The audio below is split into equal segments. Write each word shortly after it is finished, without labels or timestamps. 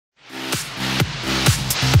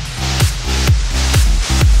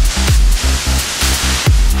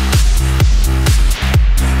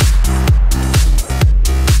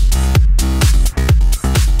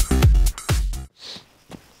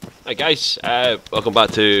guys, welcome back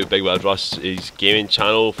to BigBadRuss' gaming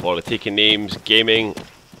channel for the Taking Names gaming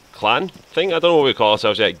clan thing. I don't know what we call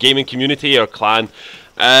ourselves yet, gaming community or clan.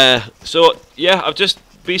 So yeah, I've just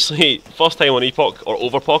basically first time on Epoch or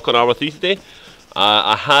Overpoch on Arma 3 today.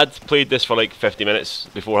 I had played this for like 50 minutes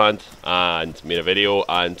beforehand and made a video,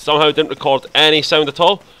 and somehow didn't record any sound at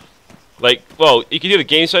all. Like, well, you could hear the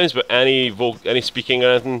game sounds, but any speaking or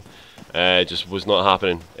anything just was not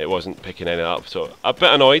happening. It wasn't picking any up, so a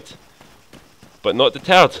bit annoyed, but not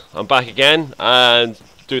deterred. I'm back again and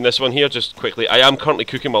doing this one here just quickly. I am currently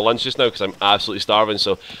cooking my lunch just now because I'm absolutely starving,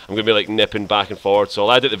 so I'm going to be like nipping back and forward, so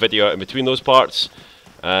I'll edit the video out in between those parts.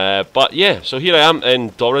 But yeah, so here I am in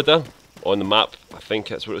Dorada on the map. I think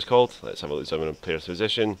that's what it's called. Let's have a look. So I'm in a player's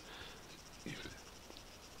position.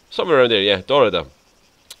 Somewhere around there, yeah, Dorada.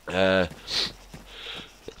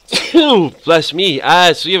 Bless me.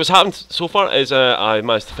 So yeah, what's happened so far is I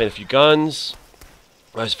managed to find a few guns,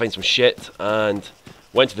 managed to find some shit, and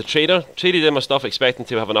went to the trader. Traded in my stuff expecting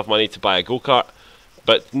to have enough money to buy a go-kart,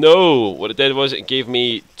 but no, what it did was it gave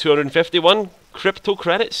me 251 crypto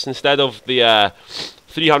credits instead of the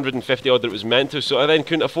 350 odd that it was meant to, so I then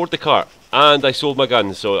couldn't afford the cart, and I sold my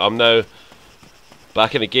gun, so I'm now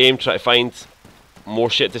back in the game trying to find more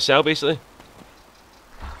shit to sell basically.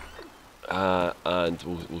 And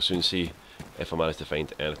we'll soon see if I manage to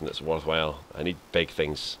find anything that's worthwhile. I need big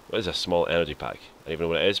things. What is a small energy pack? I don't even know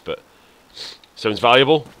what it is, but sounds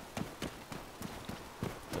valuable.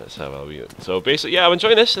 Let's have a wee. So basically, yeah, I'm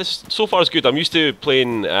enjoying this. This so far is good. I'm used to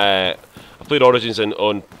playing. I played Origins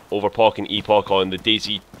on Overpoch and Epoch on the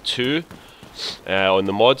Daisy 2 on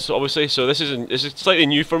the mods, obviously. So this is slightly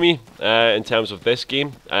new for me in terms of this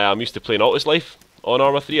game. I'm used to playing Altis Life on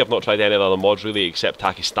Arma 3. I've not tried any of the other mods really, except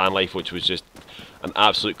Pakistan Life, which was just an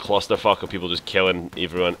absolute clusterfuck of people just killing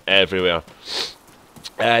everyone everywhere.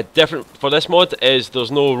 Different for this mod is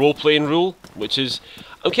there's no role-playing rule, which is,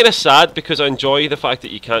 I'm kind of sad because I enjoy the fact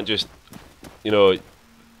that you can't just, you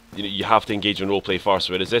have to engage in roleplay first.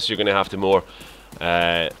 Whereas this, you're going to have to more.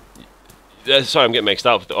 Sorry, I'm getting mixed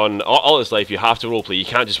up. On all this life, you have to roleplay. You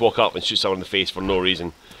can't just walk up and shoot someone in the face for no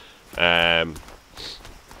reason.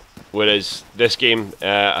 Whereas this game,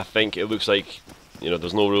 I think it looks like,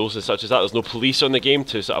 there's no rules as such as that. There's no police on the game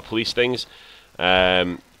to sort of police things.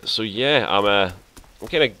 So yeah, I'm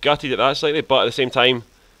kind of gutted at that slightly, but at the same time,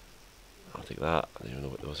 I'll take that. I don't even know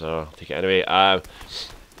what those are. I'll take it anyway. At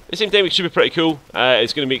the same time, it should be pretty cool.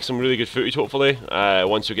 It's going to make some really good footage, hopefully,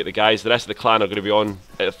 once we get the guys. The rest of the clan are going to be on.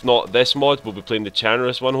 If not this mod, we'll be playing the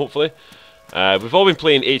BigBadRuss one, hopefully. We've all been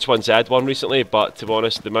playing H1Z1 recently, but to be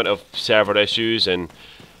honest, the amount of server issues and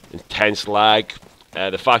intense lag,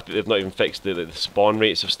 the fact that they've not even fixed the spawn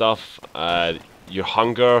rates of stuff, your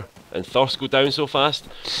hunger and thirst go down so fast,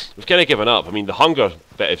 we've kind of given up. I mean, the hunger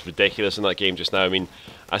bit is ridiculous in that game just now. I mean,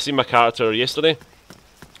 I seen my character yesterday,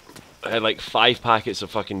 I had like 5 packets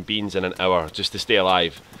of fucking beans in an hour just to stay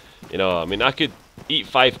alive. I mean, I could eat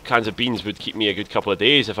 5 cans of beans would keep me a good couple of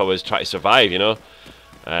days if I was trying to survive,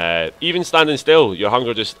 even standing still, your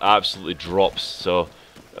hunger just absolutely drops, so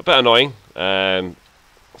a bit annoying.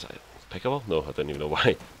 Is that pickable? No, I don't even know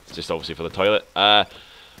why. It's just obviously for the toilet.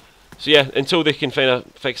 So yeah, until they can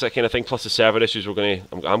fix that kind of thing, plus the server issues, I'm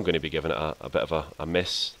going to be giving it a bit of a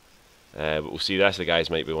miss. But we'll see. The rest of the guys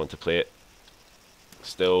might be wanting to play it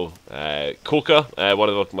still. Coca, one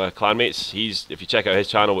of my clanmates, if you check out his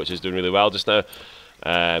channel, which is doing really well just now,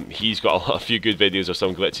 he's got a few good videos of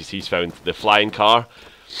some glitches he's found. The flying car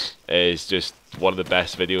is just one of the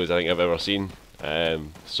best videos I think I've ever seen.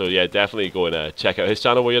 So yeah, definitely go and check out his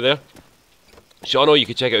channel while you're there. Shauno, you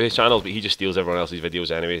can check out his channel, but he just steals everyone else's videos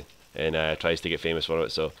anyway and tries to get famous for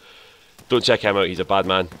it, so don't check him out, he's a bad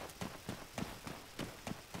man.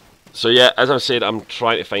 So yeah, as I said, I'm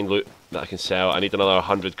trying to find loot that I can sell. I need another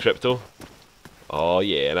 100 crypto. Oh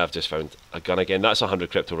yeah, and I've just found a gun again. That's 100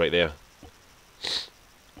 crypto right there.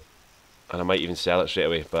 And I might even sell it straight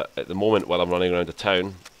away, but at the moment while I'm running around the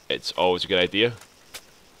town, it's always a good idea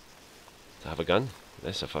to have a gun.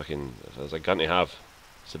 There's a gun to have.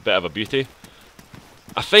 It's a bit of a beauty.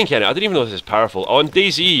 I think, anyway, I didn't even know this is powerful. On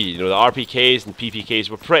DayZ, the RPKs and PPKs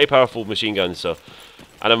were pretty powerful machine guns, so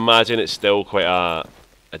I'd imagine it's still quite a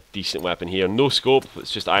decent weapon here. No scope,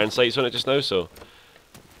 it's just iron sights on it just now, so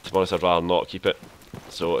to be honest, I'd rather not keep it.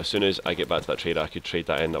 So as soon as I get back to that trader, I could trade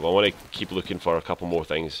that in. I want to keep looking for a couple more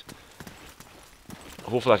things.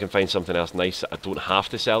 Hopefully I can find something else nice that I don't have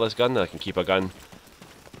to sell this gun, that I can keep a gun,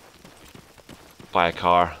 buy a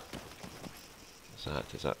car. Is that?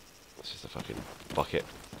 It's just a fucking bucket.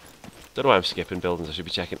 Don't know why I'm skipping buildings. I should be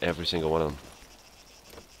checking every single one of them.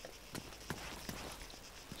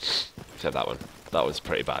 Except that one. That one's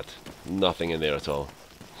pretty bad. Nothing in there at all.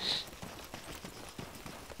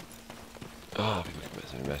 Oh,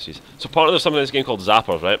 messages. So apparently there's something in this game called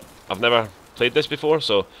zappers, right? I've never played this before,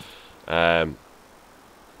 so yeah,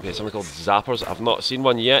 something called zappers. I've not seen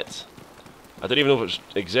one yet. I don't even know if it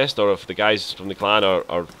exists or if the guys from the clan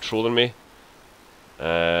are trolling me.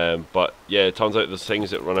 But yeah, it turns out there's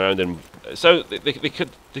things that run around and so they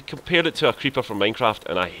compared it to a creeper from Minecraft,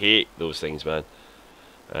 and I hate those things, man.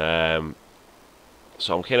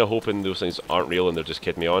 So I'm kind of hoping those things aren't real and they're just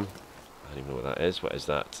kidding me on. I don't even know what that is. What is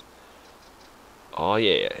that? Oh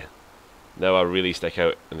yeah. Now I really stick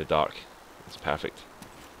out in the dark. It's perfect.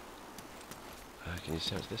 Can you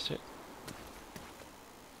search this shit?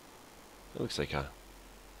 It looks like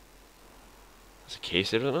it's a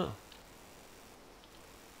case, isn't it?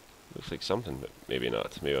 Looks like something, but maybe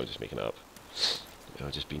not. Maybe I'm just making it up. Maybe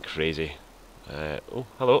I'm just being crazy. Oh,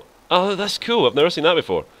 hello. Oh, that's cool. I've never seen that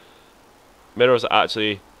before. Mirrors that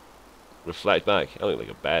actually reflect back. I look like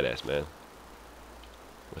a badass, man.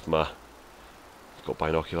 With my... I've got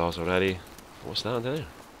binoculars already. What's that down there?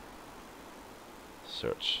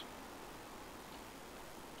 Search.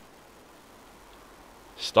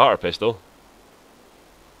 Starter pistol.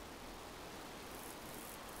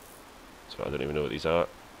 So I don't even know what these are.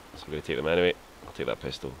 So we're going to take them anyway. I'll take that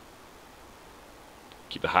pistol.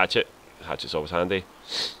 Keep the hatchet. The hatchet's always handy.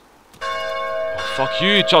 Oh, fuck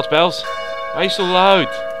you, Church Bells. Why are you so loud?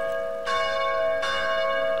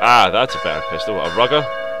 Ah, that's a better pistol. A Rugger?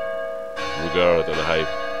 Ruger, I don't know how.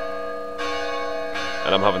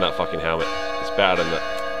 And I'm having that fucking helmet. It's better than that.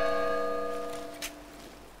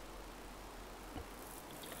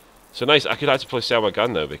 So nice, I could actually probably sell my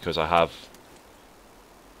gun now because I have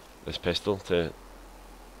this pistol to...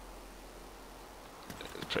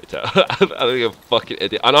 I think I'm a fucking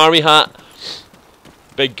idiot. An army hat,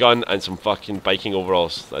 big gun, and some fucking biking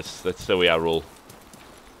overalls. That's the way I roll.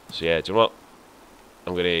 So yeah, do you know what?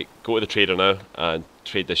 I'm gonna go to the trader now and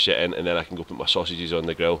trade this shit in, and then I can go put my sausages on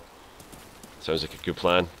the grill. Sounds like a good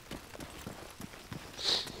plan.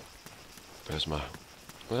 Where's my...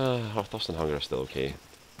 thirst and hunger are still okay.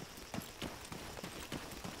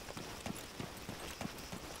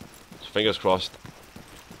 So fingers crossed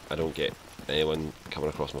I don't get anyone coming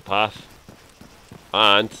across my path,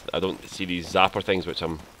 and I don't see these zapper things, which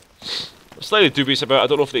I'm slightly dubious about. I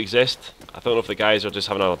don't know if they exist. I don't know if the guys are just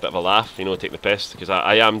having a bit of a laugh, you know, taking the piss, because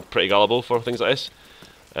I am pretty gullible for things like this.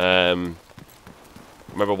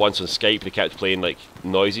 Remember once on Skype they kept playing like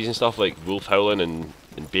noises and stuff, like wolf howling and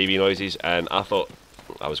baby noises, and I thought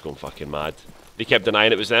I was going fucking mad. They kept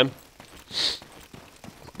denying it was them,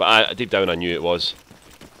 but deep down I knew it was.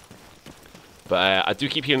 But I do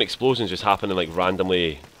keep hearing explosions just happening like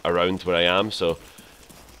randomly around where I am, so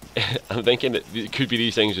I'm thinking that it could be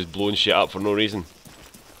these things just blowing shit up for no reason.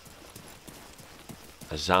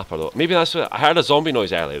 A zapper though. Maybe that's what... I heard a zombie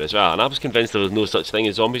noise earlier as well, and I was convinced there was no such thing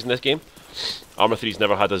as zombies in this game. Arma 3's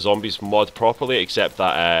never had a zombies mod properly, except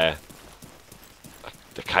that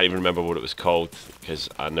I can't even remember what it was called, because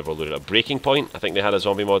I never loaded a Breaking Point. I think they had a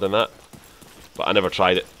zombie mod in that, but I never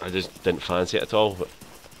tried it. I just didn't fancy it at all. But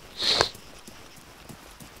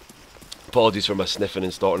apologies for my sniffing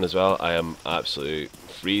and snorting as well. I am absolutely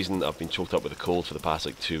freezing. I've been choked up with a cold for the past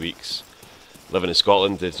like 2 weeks. Living in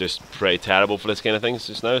Scotland is just pretty terrible for this kind of things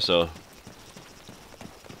just now, so...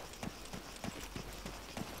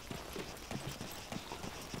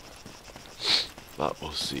 But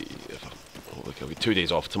we'll see if oh, look, I'll be 2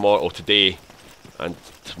 days off tomorrow, or today, and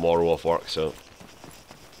tomorrow off work, so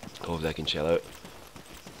hopefully I can chill out.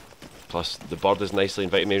 Plus, the bird has nicely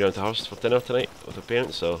invited me around to hers for dinner tonight with her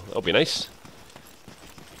parents, so that'll be nice.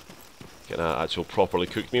 Getting an actual properly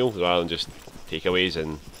cooked meal rather than just takeaways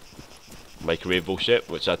and microwave bullshit,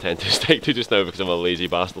 which I tend to stick to just now because I'm a lazy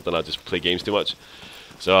bastard and I just play games too much.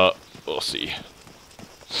 So, we'll see.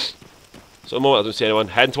 So at the moment I don't see anyone.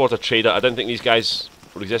 Heading towards a trader. I didn't think these guys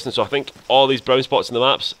were existing, so I think all these brown spots in the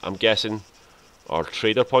maps, I'm guessing, are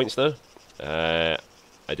trader points now. I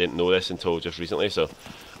didn't know this until just recently, so...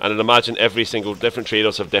 And I'd imagine every single different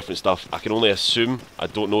traders have different stuff. I can only assume. I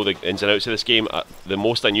don't know the ins and outs of this game. The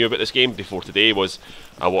most I knew about this game before today was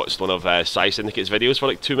I watched one of Psy Syndicate's videos for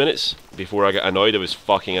like 2 minutes before I got annoyed. It was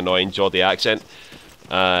fucking annoying, Geordie accent,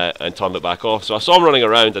 and turned it back off. So I saw him running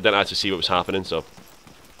around. I didn't actually see what was happening, so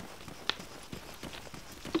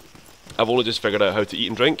I've only just figured out how to eat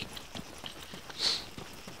and drink.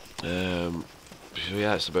 So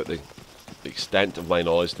yeah, it's about the extent of my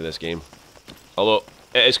knowledge to this game. Although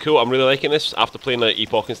it is cool, I'm really liking this after playing like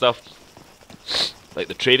Epoch and stuff. Like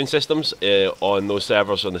the trading systems on those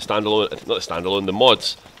servers on the standalone, not the standalone, the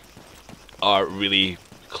mods are really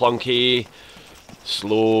clunky,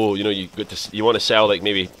 slow. You know, you want to sell like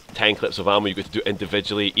maybe 10 clips of ammo, you got to do it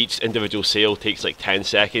individually. Each individual sale takes like 10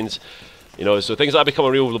 seconds. You know, so things like that become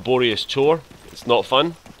a real laborious chore. It's not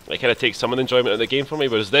fun. It kind of takes some of the enjoyment of the game for me.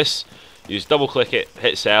 Whereas this, you just double click it,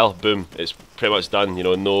 hit sell, boom, it's pretty much done. You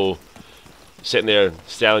know, no sitting there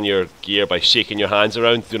selling your gear by shaking your hands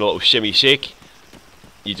around, doing a little shimmy shake.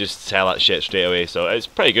 You just sell that shit straight away. So it's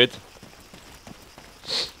pretty good.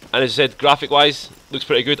 And as I said, graphic wise, looks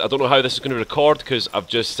pretty good. I don't know how this is going to record because I've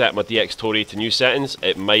just set my DX Tory to new settings.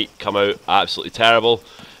 It might come out absolutely terrible.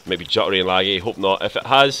 It might be jittery and laggy. Hope not. If it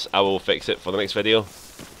has, I will fix it for the next video.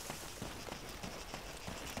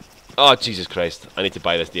 Oh, Jesus Christ. I need to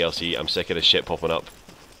buy this DLC. I'm sick of this shit popping up.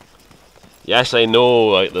 Yes, I know.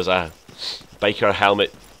 Like, there's a biker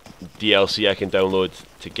helmet DLC I can download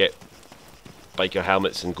to get biker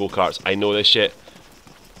helmets and go-karts. I know this shit.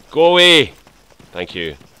 Go away! Thank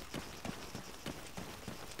you.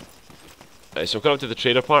 So I'm coming up to the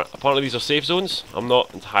trader part. Apparently these are safe zones. I'm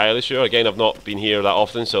not entirely sure. Again, I've not been here that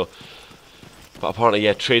often, so... But apparently,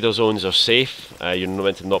 yeah, trader zones are safe. You're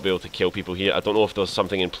meant to not be able to kill people here. I don't know if there's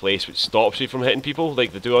something in place which stops you from hitting people,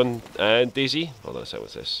 like they do on DayZ. Hold on a sec,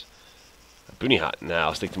 what's this? A boonie hat? Nah,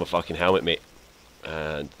 I'll stick to my fucking helmet, mate.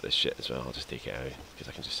 And this shit as well, I'll just take it out, because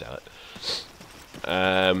I can just sell it.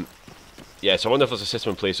 Yeah, so I wonder if there's a system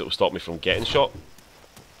in place that will stop me from getting shot.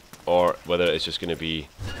 Or whether it's just going to be...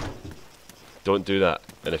 Don't do that.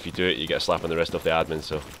 And if you do it, you get a slap on the wrist off the admin,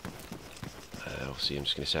 so... we'll see, I'm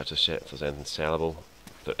just going to search this shit if there's anything sellable.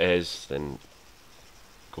 If there is, then...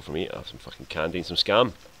 Go for me, I'll have some fucking candy and some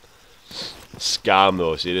scam. Scam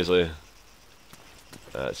though, seriously.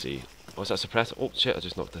 Let's see. Oh, is that a suppressor? Oh shit, I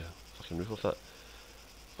just knocked the fucking roof off that.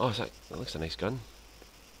 Oh, is that looks a nice gun.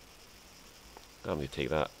 I'm going to take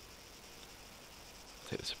that.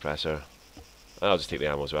 Take the suppressor. I'll just take the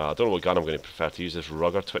ammo as well. I don't know what gun I'm going to prefer to use, this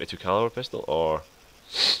Ruger 22 caliber pistol or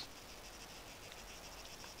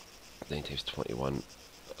 9 times 21.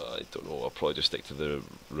 I don't know. I'll probably just stick to the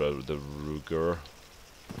Ruger.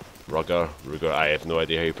 I have no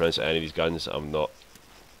idea how you pronounce any of these guns. I'm not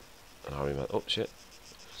an army man. Oh shit.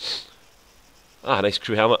 Ah, nice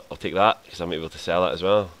crew helmet. I'll take that because I'm able to sell that as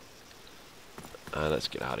well. And let's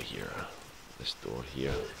get out of here. This door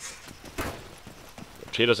here.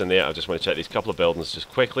 Traders in there. I just want to check these couple of buildings just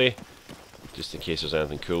quickly, just in case there's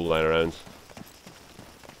anything cool lying around.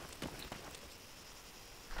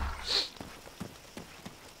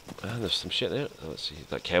 And there's some shit there. Let's see. Is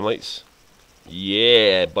that chem lights?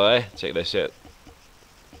 Yeah, boy. Check this shit.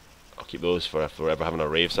 I'll keep those for if we're ever having a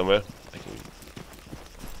rave somewhere. I can.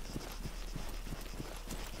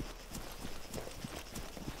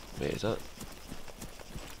 Wait, is that?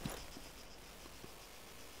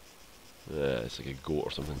 Yeah, it's like a goat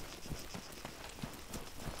or something.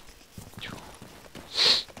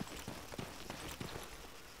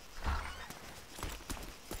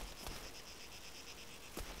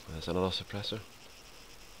 There's another suppressor.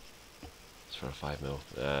 It's for a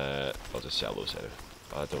 5mm. I'll just sell those out.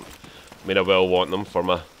 I mean, I will want them for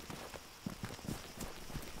my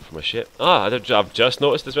ship. Ah, I've just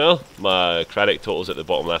noticed as well. My credit total's at the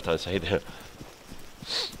bottom left-hand side there.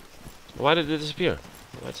 Why did it disappear?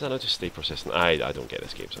 Why does that not just stay persistent? I don't get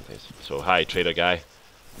this game sometimes. So, hi, trader guy.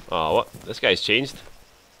 Oh, what? This guy's changed.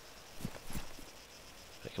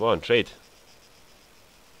 Hey, come on, trade.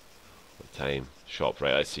 What time? Shop,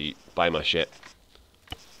 right, let's see. Buy my shit.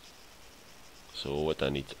 So, what do I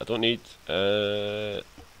need? I don't need,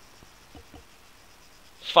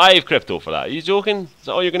 5 crypto for that. Are you joking? Is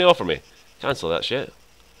that all you're going to offer me? Cancel that shit.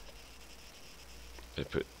 Gonna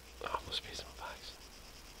put... Oh, no space in my bags.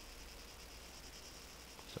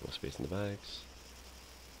 Still no space in the bags.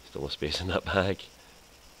 Still no space in that bag.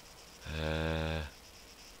 Yeah,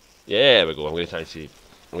 there we go. I'm going to try and see.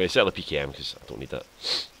 I'm going to sell the PKM because I don't need that.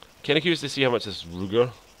 Kind of curious to see how much this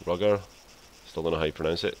Ruger, still don't know how you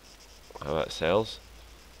pronounce it, how that sells.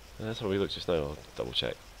 That's how we look just now. I'll double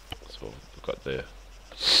check. So we've got the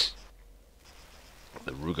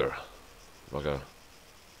Ruger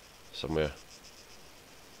somewhere.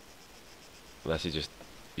 Unless he's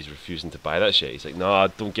refusing to buy that shit. He's like, no,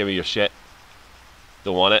 don't give me your shit.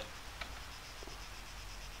 Don't want it.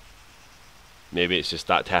 Maybe it's just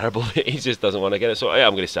that terrible that he just doesn't want to get it. So yeah,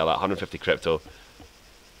 I'm going to sell that 150 crypto.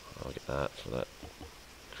 I'll get that for that.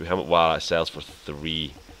 Crew helmet. Wow, that sells for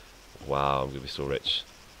 3. Wow, I'm going to be so rich.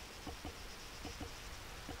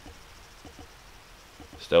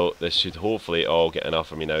 Still, this should hopefully all get enough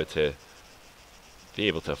for me now to be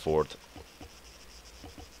able to afford.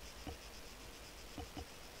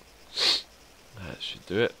 That should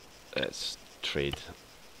do it. Let's trade.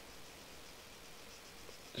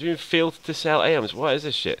 You failed to sell items. What is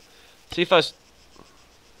this shit? See if that's...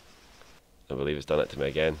 I believe it's done it to me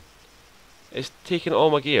again. It's taken all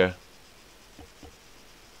my gear.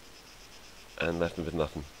 and left me with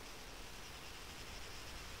nothing.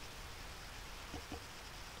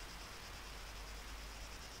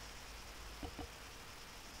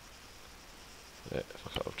 Right,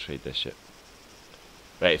 fuck it, I'll trade this shit.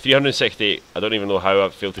 Right, 368. I don't even know how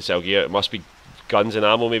I've failed to sell gear. It must be guns and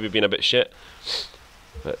ammo maybe being a bit shit.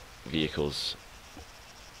 But vehicles.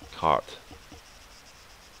 Cart.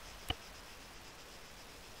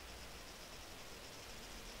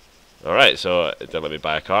 Alright, so it didn't let me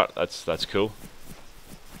buy a cart. That's cool.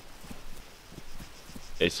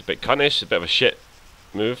 It's a bit cunnish, a bit of a shit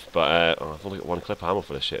move, but oh, I've only got one clip of ammo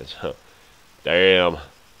for this shit. So. Damn.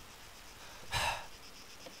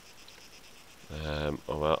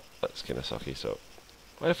 Oh well, that's kind of sucky. So,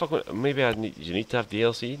 why the fuck? Maybe you need to have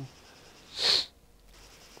DLC.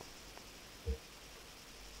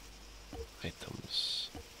 Items.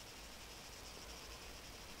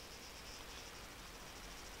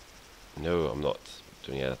 No, I'm not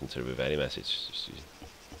doing anything to remove any message. Just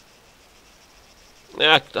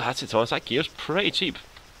yeah, that's it, Thomas. That gear's pretty cheap.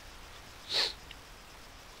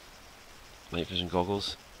 Night vision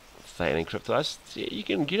goggles. Threatening crypto. That's, you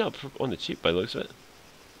can gear up on the cheap by the looks of it.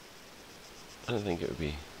 I don't think it would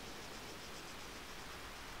be.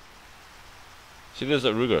 See, there's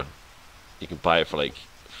a Ruger. You can buy it for like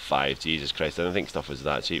 5. Jesus Christ, I don't think stuff was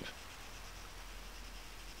that cheap.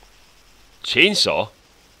 Chainsaw?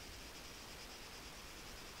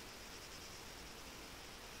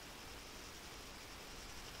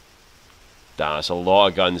 Damn, that's a lot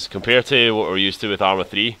of guns compared to what we're used to with Arma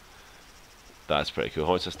 3. That's pretty cool.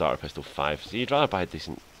 How much is a starter pistol? 5. So you'd rather buy a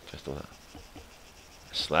decent pistol than that.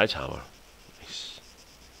 A sledgehammer. Nice.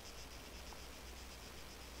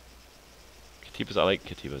 Katibas, I like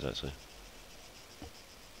Katibas actually.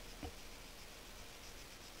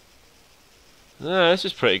 Nah, this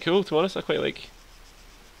is pretty cool, to be honest. I quite like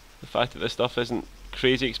the fact that this stuff isn't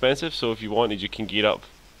crazy expensive, so if you wanted you can gear up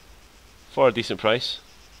for a decent price.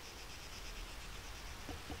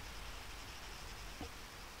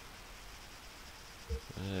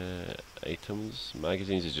 Items,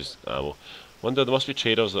 magazines is just ammo. Wonder, there must be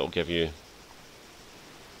traders that'll give you.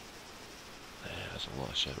 That's a lot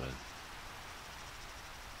of shit, man.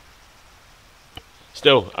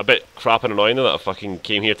 Still, a bit crap and annoying though that I fucking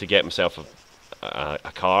came here to get myself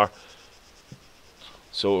a car.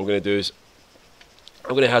 So what we're gonna do is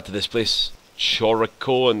I'm gonna head to this place,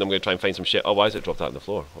 Chorico, and I'm gonna try and find some shit. Oh, why is it dropped out on the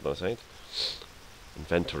floor? Hold on a second.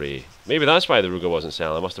 Inventory. Maybe that's why the Ruger wasn't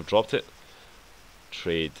selling. I must have dropped it.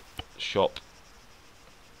 Trade. Shop.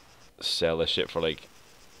 Sell this shit for like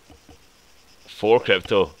 4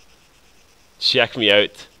 crypto. Check me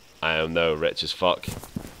out. I am now rich as fuck.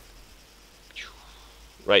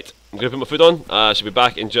 Right, I'm gonna put my food on. I should be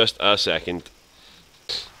back in just a second.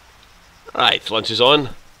 Right, lunch is on.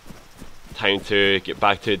 Time to get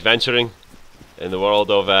back to adventuring in the world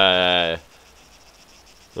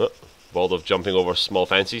of jumping over small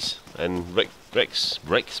fences and bricks.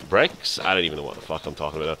 I don't even know what the fuck I'm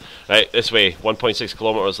talking about now. Right, this way, 1.6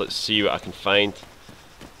 kilometers. Let's see what I can find.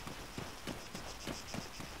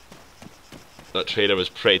 That trader was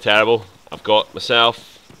pretty terrible. I've got myself.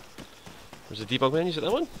 Where's the debug menu? Is it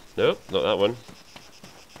that one? No, not that one.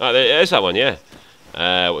 Ah, it is that one. Yeah.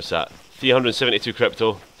 What's that? 372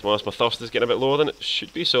 crypto. To be honest, my thirst is getting a bit lower than it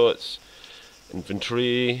should be. So it's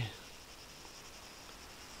inventory.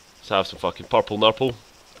 Let's have some fucking purple nurple.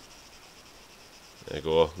 There you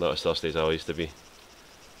go, not as thirsty as I used to be.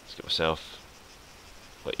 Let's get myself.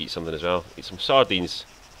 I'll eat something as well. Eat some sardines.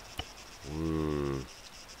 There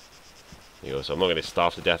you go, so I'm not going to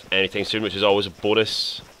starve to death anytime soon, which is always a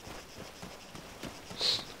bonus.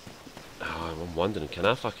 Oh, I'm wondering, can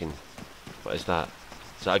I fucking. What is that?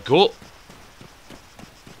 Is that a goat?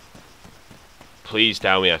 Please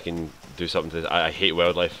tell me I can do something to this. I hate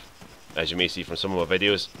wildlife, as you may see from some of my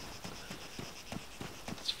videos.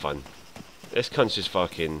 It's fun. This cunt's just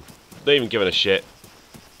fucking not even giving a shit.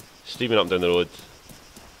 Steaming up down the road.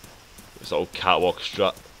 This little catwalk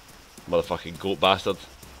strut. Motherfucking goat bastard.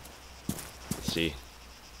 Let's see.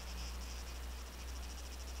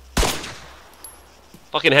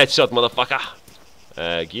 Fucking headshot, motherfucker.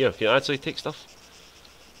 Gear. Can I actually take stuff?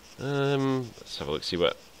 Let's have a look, see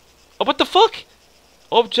what. Oh, what the fuck?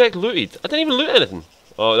 Object looted. I didn't even loot anything.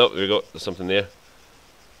 Oh, no, there we go. There's something there.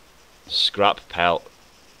 Scrap pelt.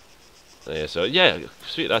 Yeah, so yeah,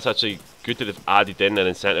 sweet. That's actually good that they've added in an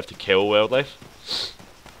incentive to kill wildlife.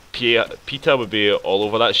 PETA would be all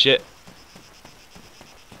over that shit.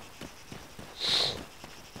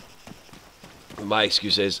 My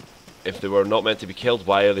excuse is, if they were not meant to be killed,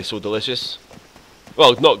 why are they so delicious?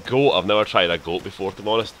 Well, not goat. I've never tried a goat before, to be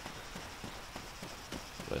honest.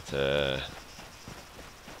 But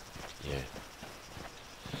yeah.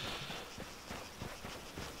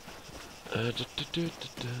 I'm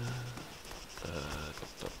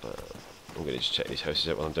gonna just check these houses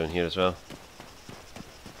out while I'm down here as well.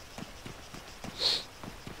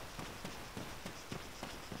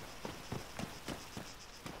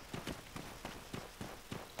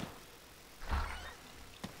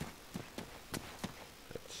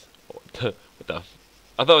 What the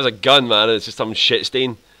I thought it was a gun, man, and it's just some shit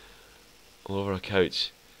stain all over a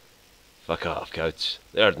couch. Fuck off, couch.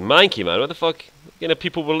 They're manky, man. What the fuck? What kind of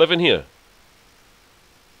people were living here?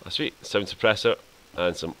 Oh, sweet. Sound suppressor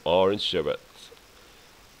and some orange sherbet.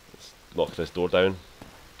 Let's knock this door down.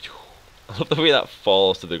 I love the way that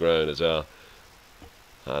falls to the ground as well.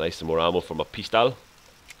 Ah, nice, some more ammo for my pistol.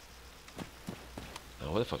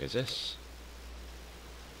 Oh, what the fuck is this?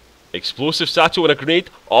 Explosive satchel and a grenade.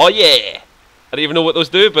 Oh yeah! I don't even know what those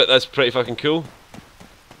do, but that's pretty fucking cool.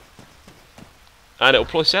 And it'll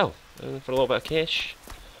probably sell for a little bit of cash.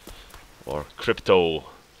 Or crypto.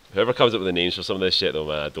 Whoever comes up with the names for some of this shit though,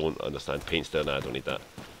 man, I don't understand. Paint still, nah, I don't need that.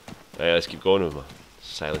 Right, let's keep going with my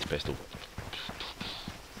silence pistol.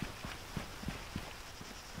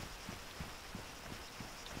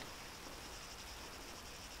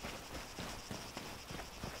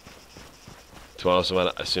 To be honest, man,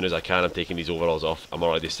 as soon as I can, I'm taking these overalls off. I'm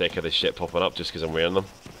already sick of this shit popping up just because I'm wearing them.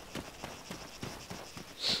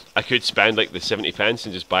 I could spend like the 70 pence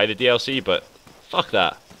and just buy the DLC, but fuck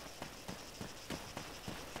that.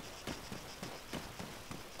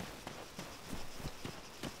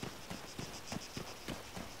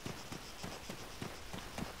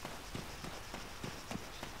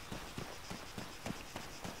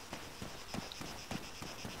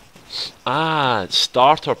 Ah,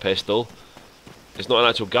 starter pistol. It's not an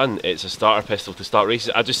actual gun, it's a starter pistol to start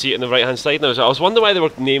races. I just see it in the right hand side now. I was wondering why they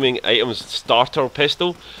were naming items starter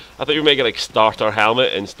pistol. I thought you were making like starter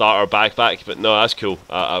helmet and starter backpack, but no, that's cool.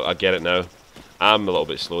 I get it now. I'm a little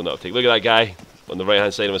bit slow in that uptake. Look at that guy on the right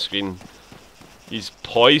hand side of my screen. He's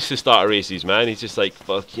poised to start races, man. He's just like,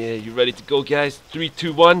 fuck yeah, you ready to go, guys? 3,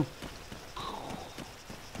 2, 1.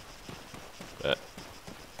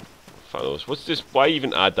 Fuck those. What's this? Why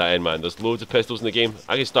even add that in, man? There's loads of pistols in the game.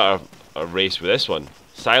 I can start a race with this one.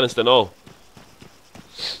 Silenced and all.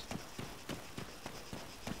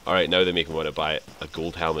 Alright, now they make me want to buy a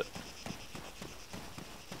gold helmet.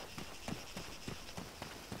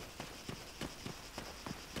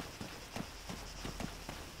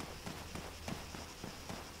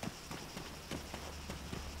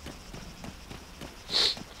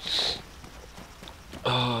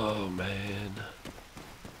 Oh, man.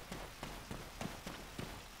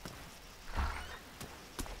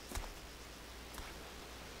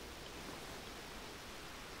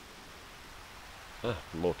 Ah,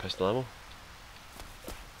 more pistol ammo.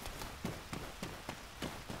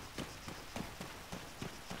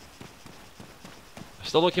 I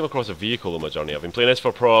still not came across a vehicle on my journey. I've been playing this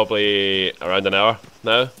for probably around an hour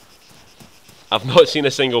now. I've not seen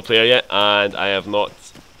a single player yet, and I have not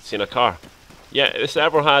seen a car. Yeah, the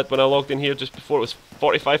server had, when I logged in here just before, it was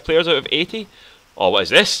 45 players out of 80. Oh, what is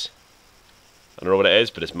this? I don't know what it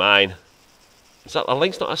is, but it's mine. Is that a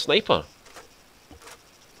Link's not a sniper?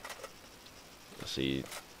 Let's see.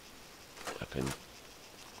 Weapon.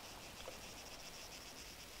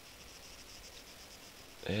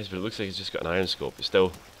 It is, but it looks like it's just got an iron scope. But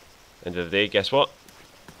still, end of the day, guess what?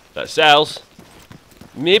 That sells.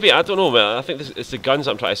 Maybe, I don't know, man. I think it's the guns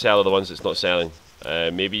I'm trying to sell are the ones that's not selling.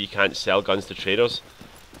 Maybe you can't sell guns to traders,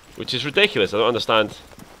 which is ridiculous. I don't understand.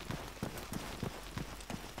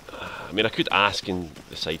 I mean, I could ask in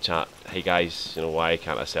the side chat, hey guys, you know, why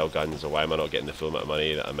can't I sell guns, or why am I not getting the full amount of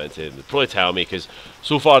money that I meant to? They'd probably tell me, because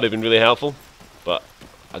so far they've been really helpful, but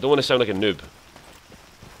I don't want to sound like a noob,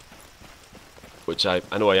 which I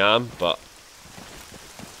know I am, but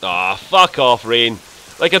ah, fuck off, Rain.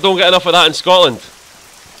 Like I don't get enough of that in Scotland.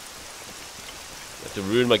 I have to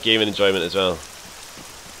ruin my gaming enjoyment as well.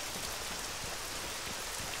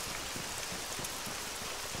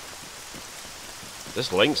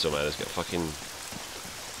 This Lynx, though, man, has got fucking,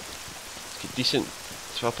 it's got decent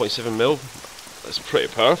 12.7 mil. That's pretty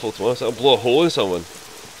powerful, to be honest. That'll blow a hole in someone.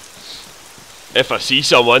 If I see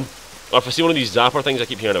someone, or if I see one of these zapper things I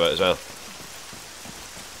keep hearing about as well.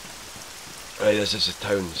 Right, this is a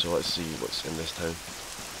town, so let's see what's in this town.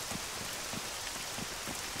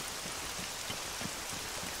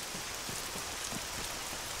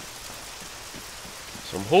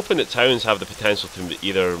 So I'm hoping that towns have the potential to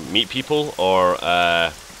either meet people or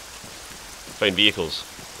find vehicles.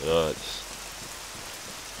 You know, it's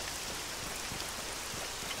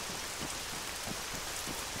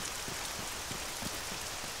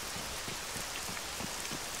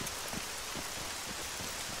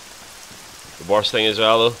the worst thing as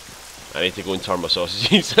well, though, I need to go and turn my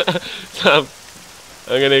sausages. So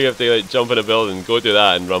I'm gonna have to like jump in a building, go do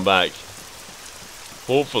that, and run back.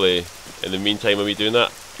 Hopefully, in the meantime of me doing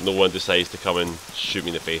that, no one decides to come and shoot me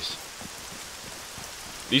in the face.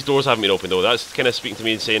 These doors haven't been opened though. That's kind of speaking to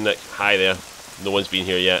me and saying that, hi there, no one's been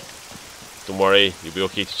here yet. Don't worry, you'll be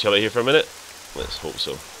okay to chill out here for a minute. Let's hope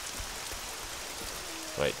so.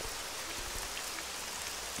 Right.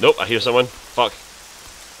 Nope, I hear someone. Fuck.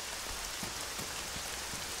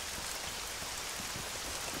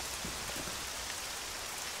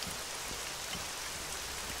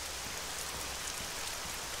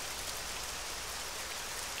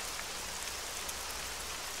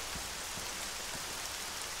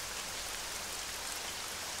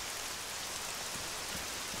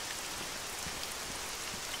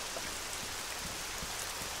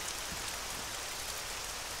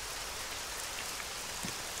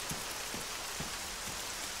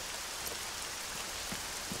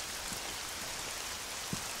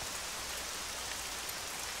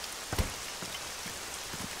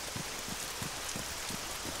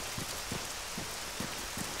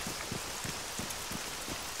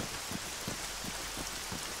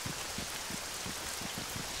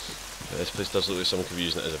 This place does look like someone could be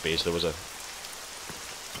using it as a base. There was a,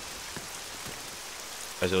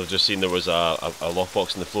 as I've just seen, there was a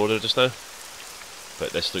lockbox in the floor there just now.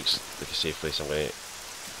 But this looks like a safe place. I'm going to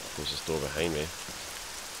close this door behind me.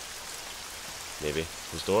 Maybe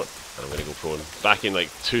close the door, and I'm going to go prone. Back in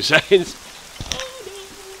like 2 seconds.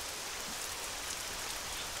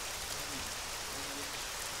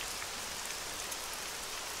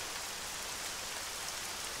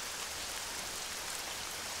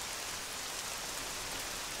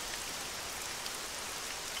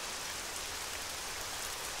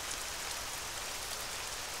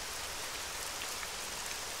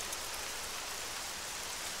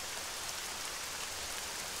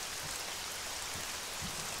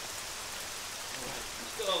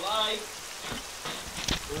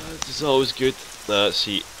 This is always good. Let's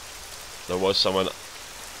see. There was someone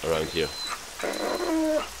around here.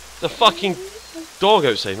 The fucking dog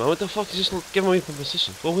outside, man. What the fuck? Just give away my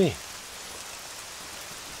position. Go away.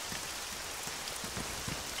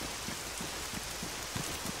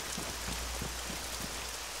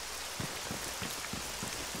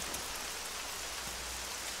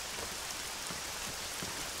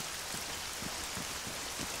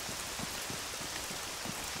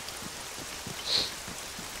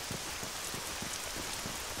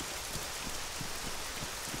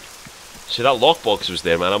 See, that lockbox was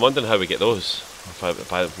there, man. I'm wondering how we get those. If I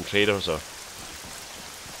buy them from traders or...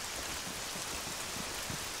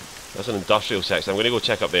 That's an industrial section. I'm going to go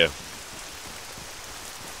check up there.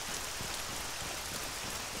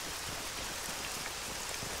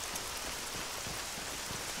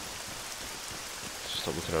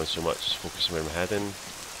 Stop looking around so much, just focusing where I'm heading.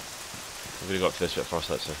 I'm going to go up to this bit first,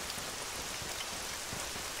 that's it.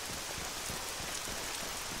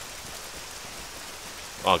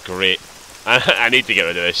 Oh, great. I need to get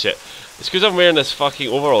rid of this shit. It's because I'm wearing this fucking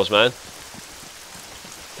overalls, man.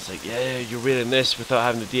 It's like, yeah, you're wearing this without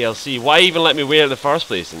having the DLC. Why even let me wear it in the first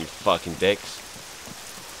place, and you fucking dicks?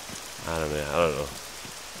 I don't know.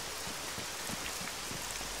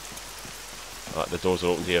 Oh, the doors are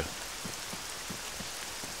opened here.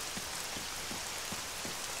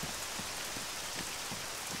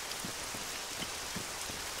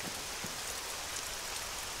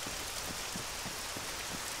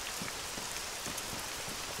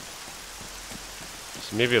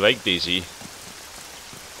 Maybe like Daisy,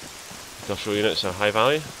 industrial units are high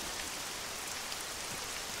value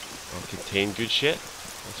or contain good shit,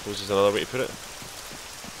 I suppose is another way to put it.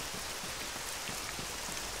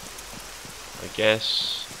 I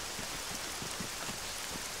guess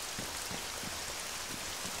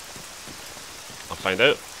I'll find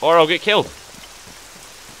out, or I'll get killed.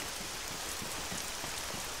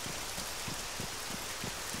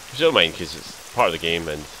 Which I don't mind because it's part of the game,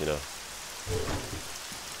 and you know,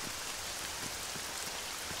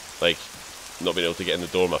 like, not being able to get in the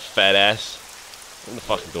door, my fat ass. In the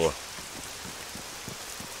fucking door.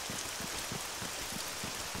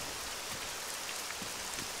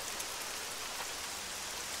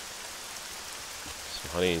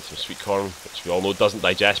 Some honey and some sweet corn, which we all know doesn't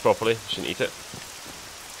digest properly. We shouldn't eat it.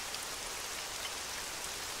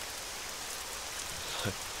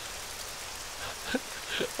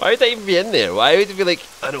 Why would I even be in there? Why would it be like,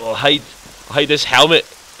 I don't know, I'll hide this helmet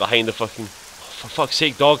behind the fucking... For fuck's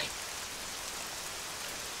sake, dog.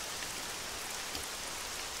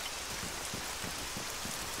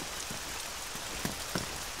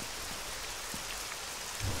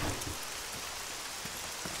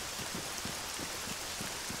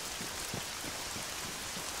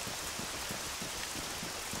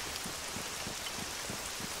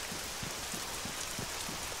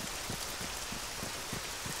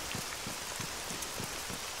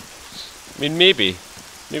 mean, maybe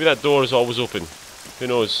that door is always open. Who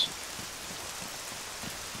knows?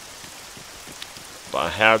 But I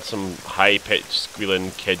heard some high-pitched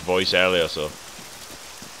squealing kid voice earlier, so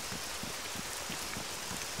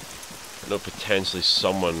I know potentially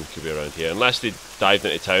someone could be around here, unless they dived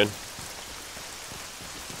into town.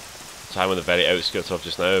 So I'm on the very outskirts of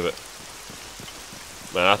just now, but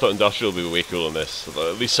man, I thought industrial would be way cool on this.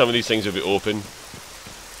 At least some of these things would be open,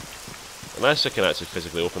 unless I can actually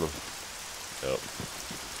physically open them. Yep.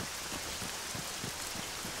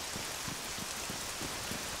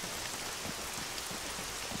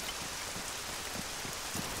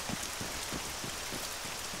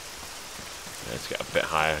 Let's get a bit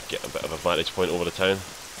higher, get a bit of a vantage point over the town.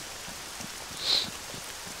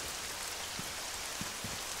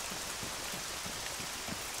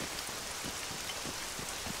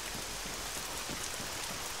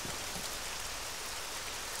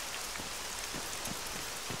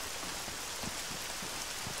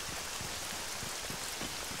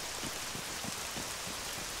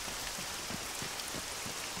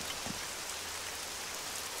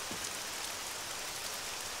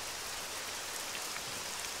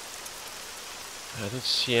 I don't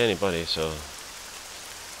see anybody, so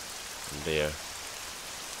there.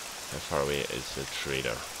 How far away is the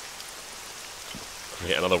trader?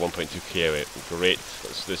 Great, another 1.2k away. Great,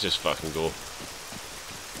 let's just fucking go.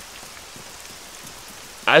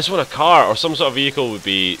 I just want a car or some sort of vehicle would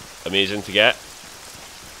be amazing to get.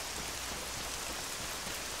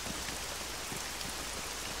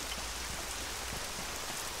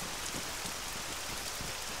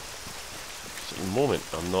 At the moment,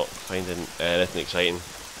 I'm not finding anything exciting.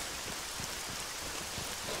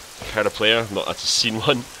 I've heard a player, I've not actually seen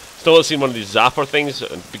one. Still not seen one of these zapper things.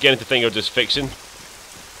 I'm beginning to think they're just fiction.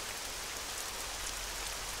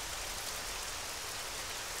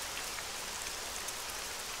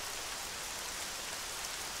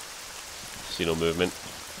 See no movement.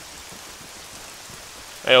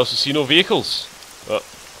 I also see no vehicles. Oh,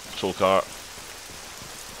 patrol car.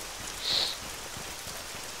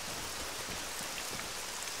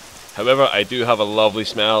 However, I do have a lovely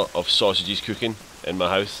smell of sausages cooking in my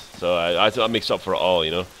house, so that makes up for it all,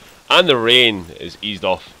 you know. And the rain is eased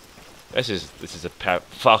off. This is a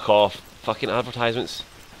fuck off fucking advertisements.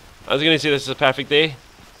 I was gonna say this is a perfect day,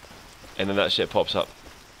 and then that shit pops up.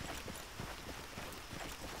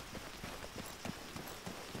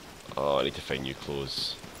 Oh, I need to find new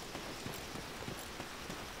clothes.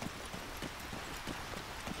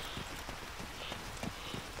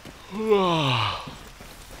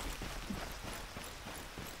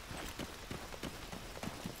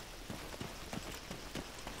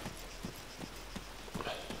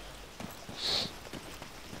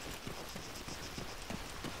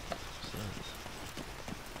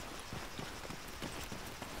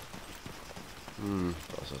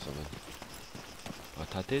 That was something.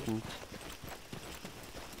 But I didn't.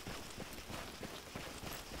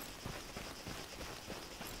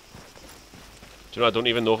 Do you know, I don't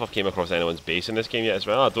even know if I've came across anyone's base in this game yet as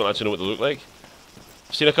well. I don't actually know what they look like.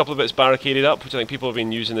 I've seen a couple of bits barricaded up, which I think people have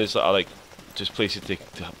been using as like just places to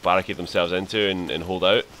barricade themselves into and hold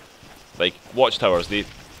out. Like watchtowers, they...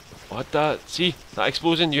 What that? See? That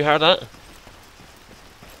explosion? You heard that?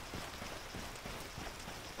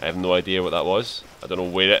 I have no idea what that was. I don't know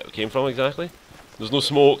where it came from exactly. There's no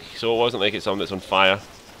smoke, so it wasn't like it's something that's on fire.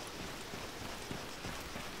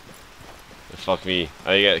 Fuck me. I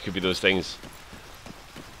think it could be those things.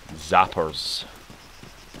 Zappers.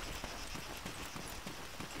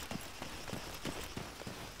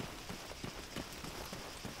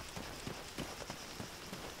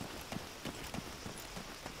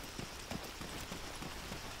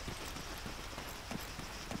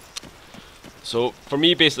 So, for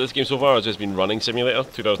me, basically, this game so far has just been Running Simulator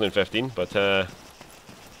 2015, but I'm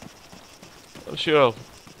sure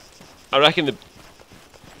I reckon there's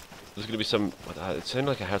going to be some... It sounded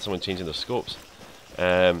like I heard someone changing their scopes.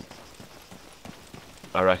 I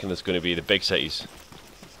reckon there's going to be the big cities.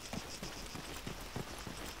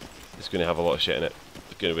 It's going to have a lot of shit in it.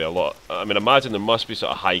 There's going to be a lot... I mean, imagine there must be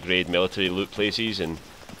sort of high-grade military loot places and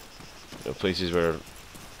places where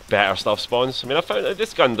better stuff spawns. I mean, I found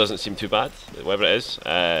this gun doesn't seem too bad, whatever it is.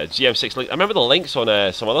 GM6 link. I remember the links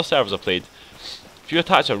on some other servers I played. If you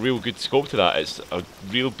attach a real good scope to that, it's a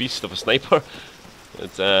real beast of a sniper.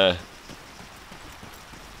 It's I'm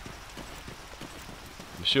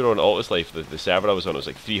sure on Altis Life, the server I was on, it was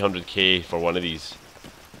like 300k for one of these.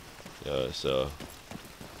 Yeah, so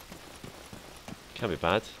can't be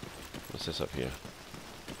bad. What's this up here?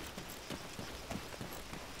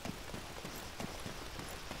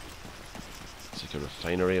 It's like a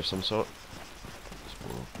refinery of some sort.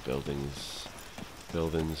 Oh, buildings,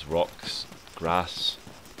 buildings, rocks, grass.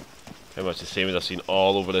 Pretty much the same as I've seen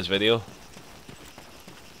all over this video.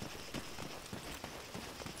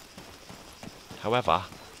 However,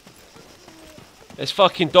 this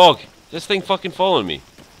fucking dog, this thing fucking following me.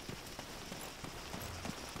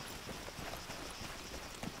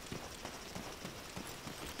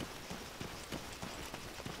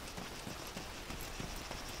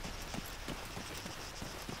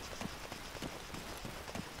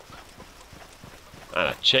 And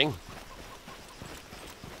a ching.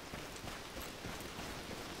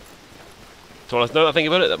 To be honest, now that I think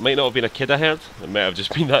about it, that might not have been a kid I heard. It might have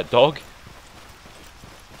just been that dog.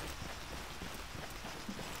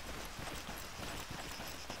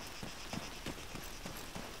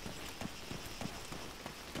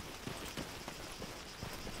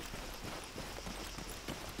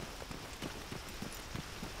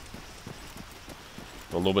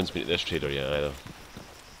 Well, no one's been at this trader yet either.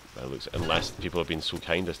 It looks, unless people have been so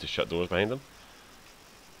kind as to shut doors behind them.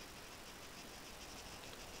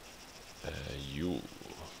 You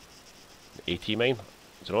AT mine.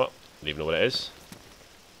 Do you know what? I don't even know what it is,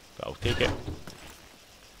 but I'll take it.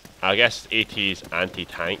 I guess AT is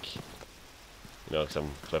anti-tank. You know, because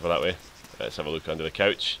I'm clever that way. Let's have a look under the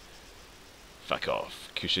couch. Fuck off.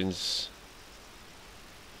 Cushions.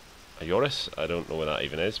 A Yoris? I don't know what that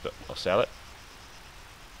even is, but I'll sell it.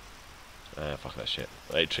 Fuck that shit.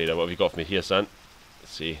 Right, trader, what have you got for me here, son?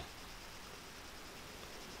 Let's see.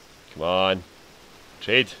 Come on.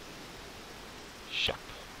 Trade. Shop.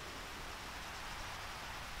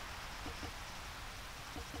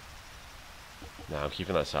 Nah, I'm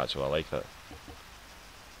keeping that satchel, I like that.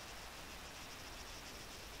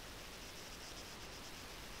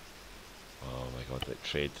 Oh my god, like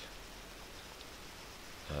trade.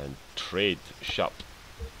 And trade. Shop.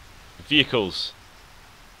 Vehicles.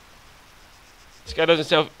 This guy doesn't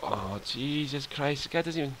sell... Oh, Jesus Christ. This guy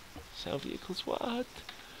doesn't even sell vehicles. What?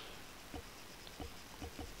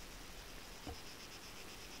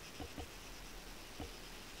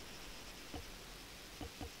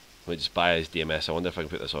 Let me just buy his DMS. I wonder if I can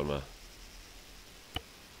put this on my...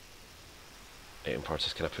 item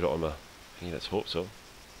purchase. Can I put it on my... let's hope so.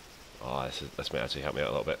 Oh, this might actually help me out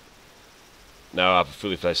a little bit. Now I have a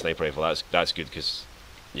fully fledged sniper rifle. That's good because...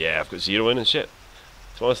 yeah, I've got 0 in and shit.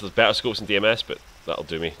 To be honest, there's better scopes than DMS, but that'll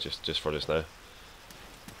do me just for this now.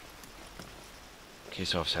 Okay,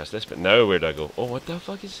 so I've searched this, but now where do I go? Oh, what the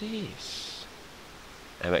fuck is this?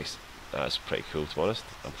 MX. That's pretty cool, to be honest.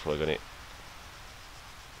 I'm probably gonna...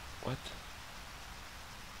 what?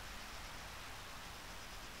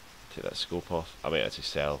 Take that scope off. I might actually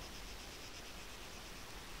sell.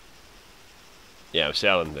 Yeah, I'm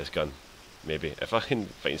selling this gun. Maybe. If I can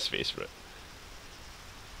find space for it.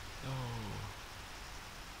 Oh.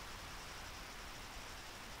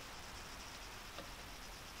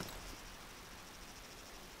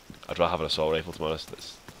 I'd rather have an assault rifle, to be honest.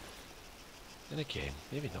 That's... then again,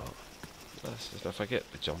 maybe not. If I get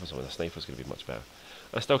the jumpers on, the sniper's going to be much better.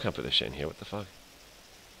 I still can't put this shit in here, what the fuck?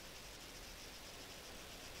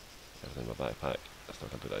 Everything in my backpack. I still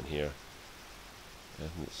can't put that in here.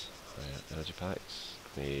 Everything's energy packs,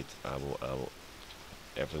 grenade, ammo.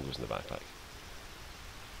 Everything goes in the backpack.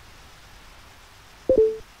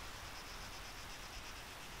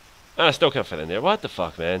 I still can't fit in there. What the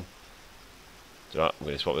fuck, man? Do you know what? I'm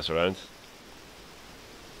going to swap this around.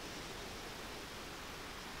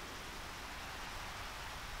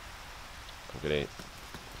 I'm going to...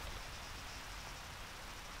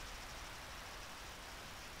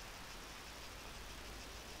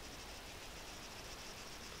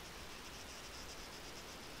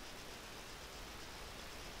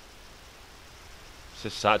 it's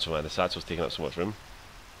this satchel, man. The satchel's taking up so much room.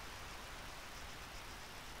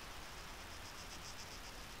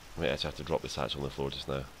 I might actually have to drop the satchel on the floor just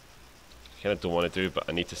now. I kind of don't want to do, but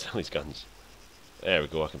I need to sell these guns. There we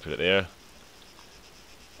go, I can put it there.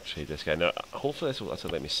 Trade this guy. Now, hopefully this will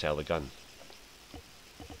actually let me sell the gun.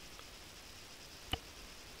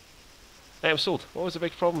 Hey, I'm sold. What was the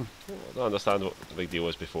big problem? I don't understand what the big deal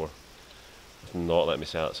was before. It's not letting me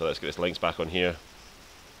sell it. So let's get this links back on here.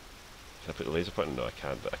 Can I put the laser pointer? No, I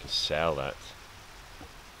can't, but I can sell that.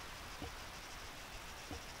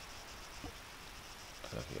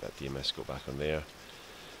 I can get that DMS scope back on there.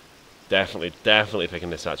 Definitely picking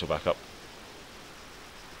this satchel back up.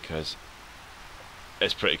 Because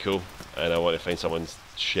it's pretty cool. And I want to find someone's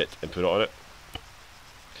shit and put it on it.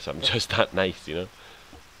 Because I'm just that nice, you know.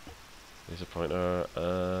 Laser pointer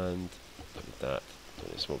and that. Don't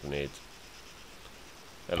need a smoke grenade.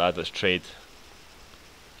 Hey lad, let's trade.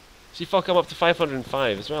 See, fuck, I'm up to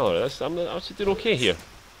 505 as well. I'm actually doing okay here.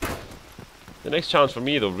 The next challenge for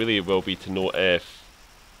me though really will be to know if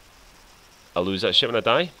I lose that shit when I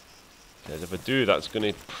die. Because if I do, that's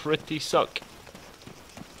going to pretty suck.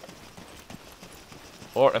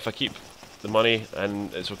 Or if I keep the money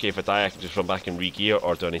and it's okay if I die, I can just run back and re-gear,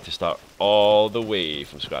 or do I need to start all the way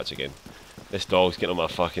from scratch again? This dog's getting on my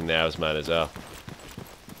fucking nerves, man, as well.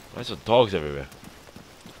 Why is there dogs everywhere?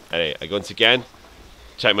 Anyway, I go once again,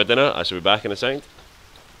 check my dinner, I shall be back in a second.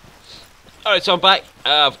 Alright, so I'm back.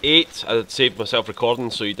 I've ate. I saved myself recording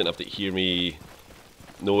so you didn't have to hear me.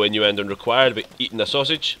 No innuendo required, but eating a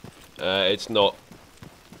sausage. It's not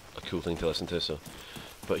a cool thing to listen to, so.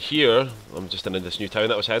 But here, I'm just in this new town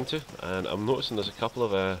that I was heading to, and I'm noticing there's a couple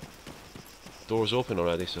of doors open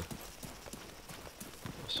already, so.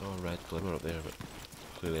 I saw a red glimmer up there, but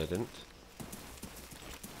clearly I didn't.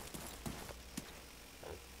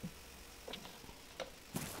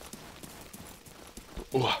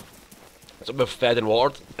 Oh. So I'm fed and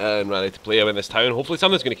watered and ready to play in this town. Hopefully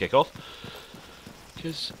something's going to kick off.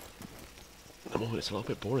 Because at the moment it's a little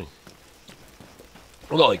bit boring.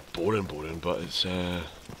 Well, not like boring, but it's in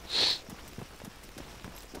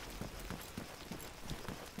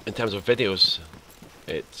terms of videos,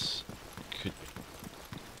 it's could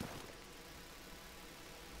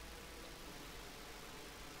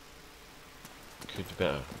be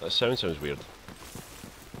better. That sounds weird.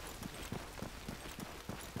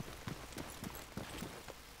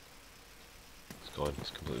 Gone.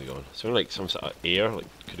 It's completely gone. It sounded like some sort of air, like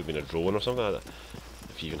could have been a drone or something like that.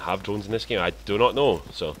 If you even have drones in this game, I do not know.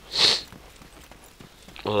 So,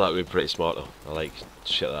 well, that would be pretty smart though. I like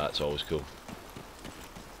shit like that. It's always cool.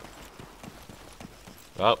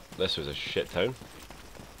 Well, this was a shit town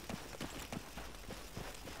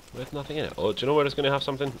with nothing in it. Oh, do you know where it's going to have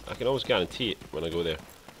something? I can always guarantee it when I go there.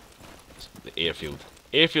 It's the airfield.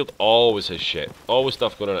 Airfield always has shit. Always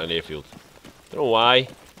stuff going on at an airfield. Don't know why.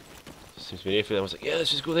 Seems to be an airfield. I was like, yeah,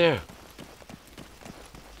 let's just go there.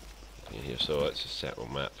 Yeah, here, so it's a settle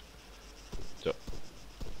map. So,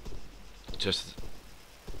 just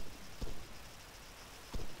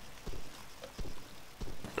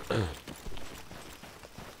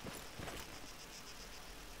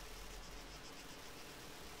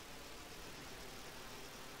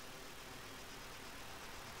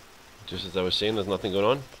just as I was saying, there's nothing going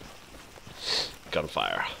on.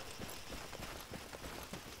 Gunfire.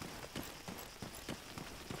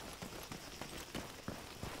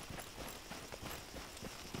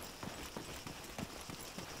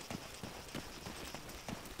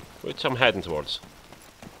 Which I'm heading towards.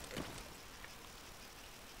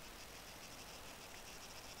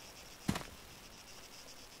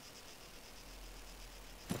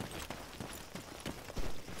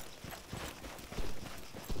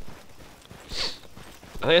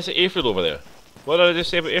 I think that's an airfield over there. What did I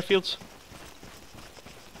just say about airfields?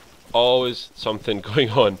 Always something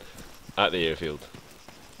going on at the airfield.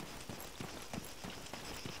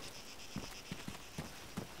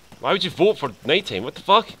 Why would you vote for nighttime? What the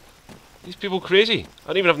fuck? These people crazy. I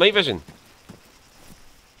don't even have night vision.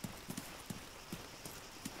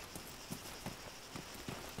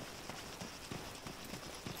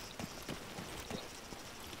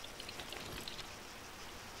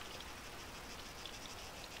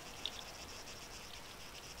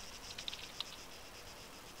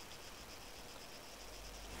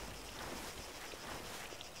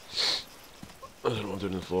 I don't know what I'm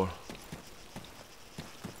doing on the floor.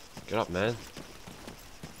 Get up, man.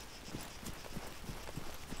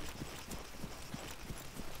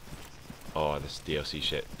 Oh, this DLC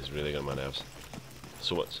shit is really getting on my nerves.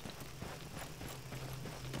 So what's...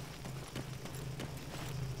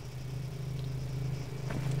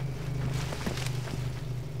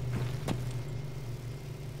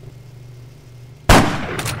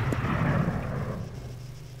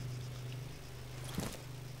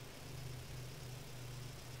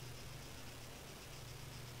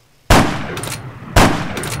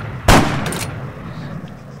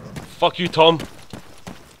 Fuck you, Tom. Don't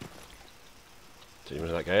even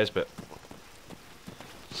know who that guy is, but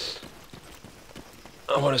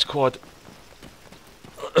I'm on his quad.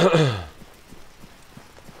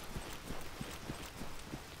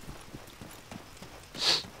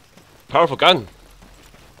 Powerful gun.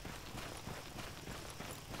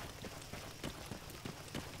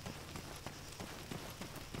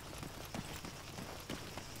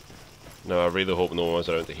 No, I really hope no one's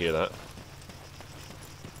around to hear that.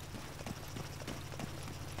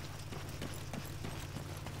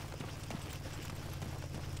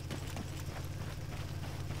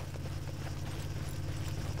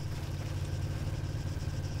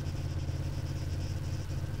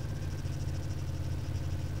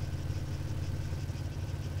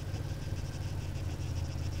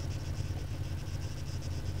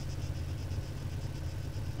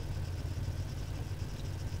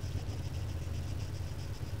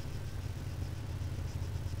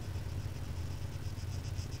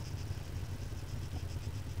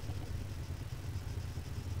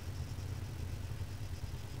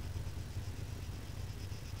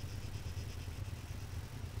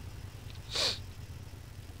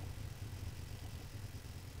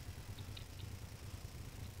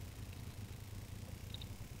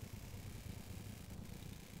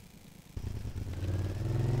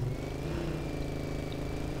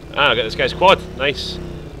 Ah, I got this guy's quad. Nice.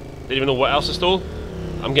 Didn't even know what else I stole.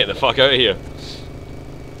 I'm getting the fuck out of here.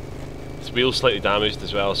 This wheel's slightly damaged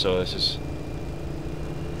as well, so this is...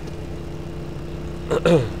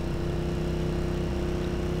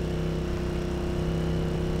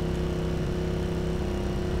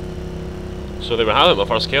 So there we have it, my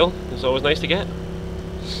first kill. It's always nice to get.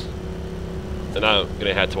 And now I'm going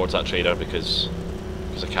to head towards that trader because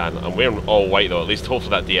I can. I'm wearing all white though, at least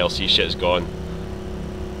hopefully that DLC shit is gone.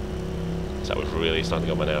 That was really starting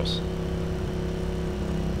to get on my nerves.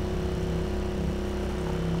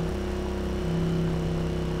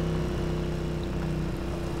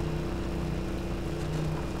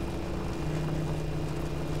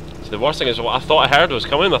 So the worst thing is what I thought I heard was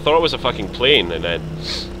coming. I thought it was a fucking plane, and then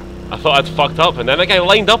I thought I'd fucked up, and then the guy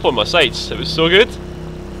lined up on my sights. It was so good.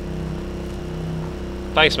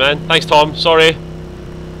 Thanks, man. Thanks, Tom. Sorry.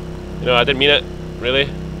 You know, I didn't mean it, really.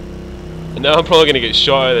 And now I'm probably going to get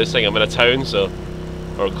shot out of this thing. I'm in a town, so...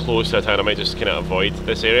 Or close to a town. I might just kind of avoid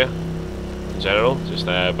this area. In general. Just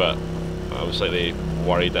but I'm slightly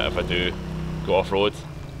worried that if I do go off-road,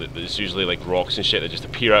 there's usually like rocks and shit that just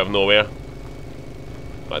appear out of nowhere.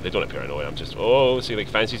 But they don't appear out of nowhere. I'm just... Oh, see like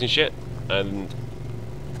fancies and shit. And...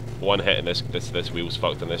 One hit and this wheel's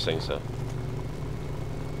fucked on this thing, so...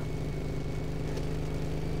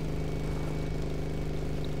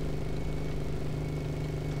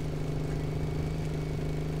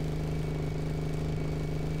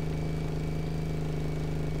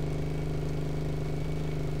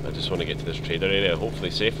 I just want to get to this trader area,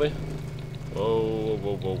 hopefully safely. Whoa,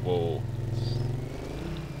 whoa, whoa, whoa.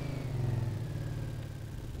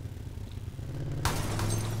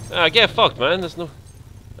 Ah, get fucked, man. There's no...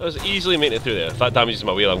 I was easily making it through there. If that damages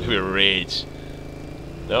my wheel, I'm going to rage.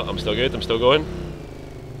 No, I'm still good. I'm still going.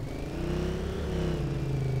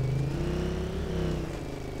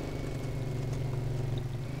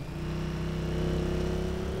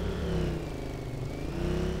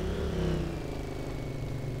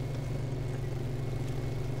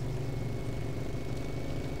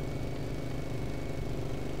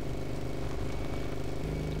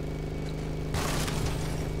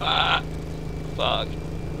 Ah! Fuck.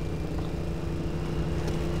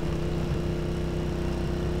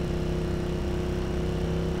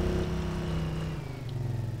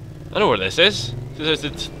 I know where this is. This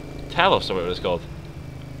is Talos or whatever it's called.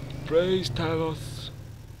 Praise Talos.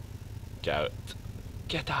 Get out.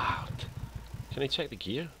 Get out. Can I check the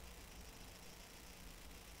gear?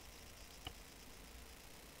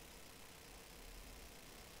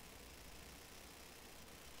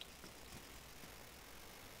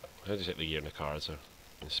 How do you check the gear in the cars or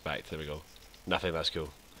inspect? There we go. Nothing, that's cool.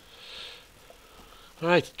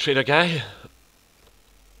 Alright, trader guy.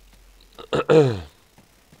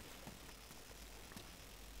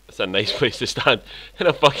 It's a nice place to stand. In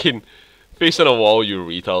a fucking facing a wall, you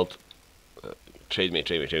retard. Trade me,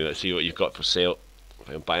 trade me, trade me. Let's see what you've got for sale. If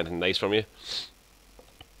I can buy anything nice from you.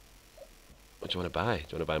 What do you want to buy? Do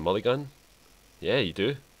you want to buy a mulligun? Yeah, you do.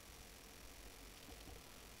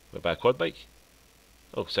 Want to buy a quad bike?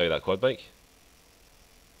 Oh, sell you that quad bike.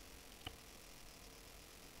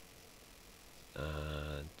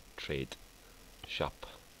 And trade. Shop.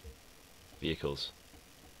 Vehicles.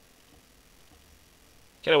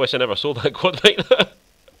 Kinda wish I never sold that quad bike.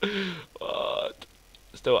 What?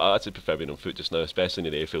 Still, I actually prefer being on foot just now, especially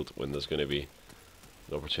in the airfield when there's going to be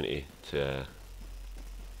an opportunity to...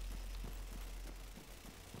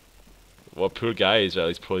 What poor guy as well,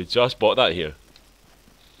 he's probably just bought that here.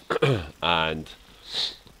 And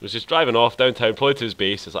was just driving off downtown, probably to his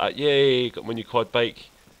base. It's like, yay, got my new quad bike.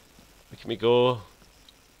 Look at me go.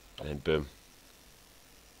 And then boom.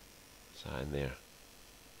 Is that in there?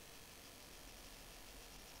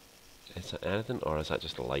 Is that anything, or is that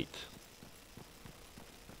just a light?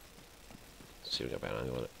 Let's see if we get a better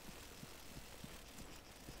angle on it.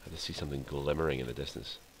 I just see something glimmering in the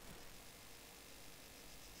distance.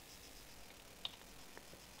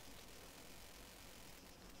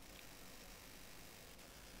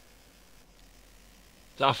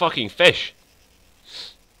 Is that a fucking fish?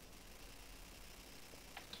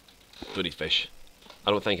 Don't eat fish.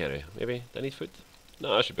 I don't think anyway. Maybe? Do I need food?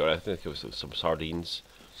 No, I should be alright. I think it was some sardines,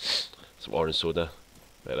 some orange soda.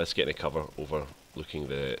 Right, let's get in a cover overlooking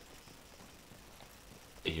the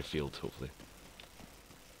airfield, hopefully.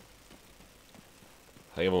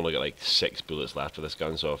 I think I've only got like 6 bullets left for this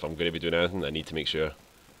gun, so if I'm going to be doing anything, I need to make sure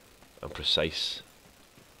I'm precise.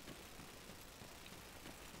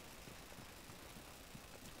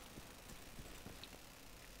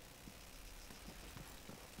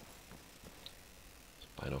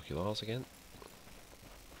 Binoculars again.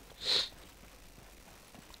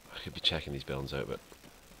 I could be checking these buildings out, but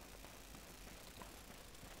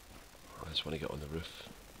just want to get on the roof.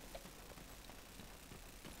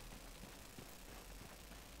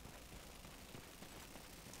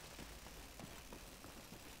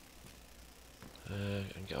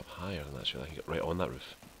 I can get up higher than that, actually. I can get right on that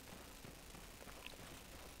roof.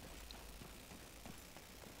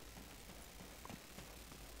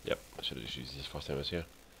 Yep, I should have just used this first time I was here.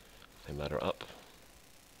 Climb ladder up.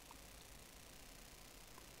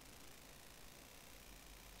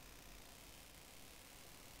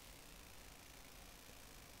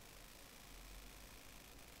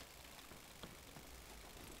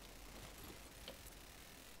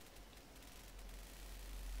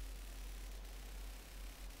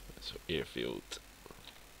 So airfield.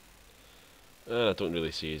 And I don't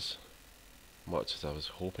really see as much as I was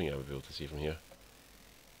hoping I would be able to see from here.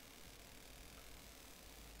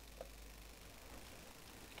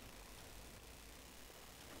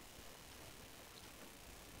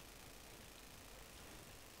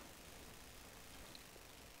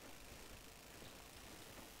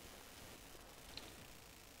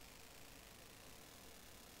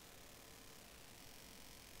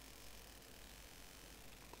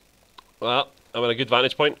 Well, I'm at a good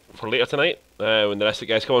vantage point for later tonight, when the rest of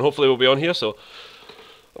the guys come on. Hopefully we'll be on here, so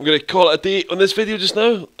I'm going to call it a day on this video just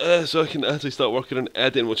now, so I can actually start working on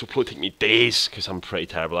editing, which will probably take me days, because I'm pretty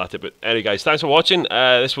terrible at it. But anyway guys, thanks for watching.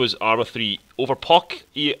 This was Arma 3 Overpoch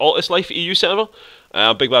Altis Life EU server.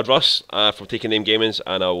 BigBadRuss from Taking Name Gamings,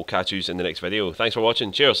 and I will catch you in the next video. Thanks for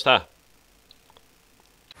watching. Cheers, ta!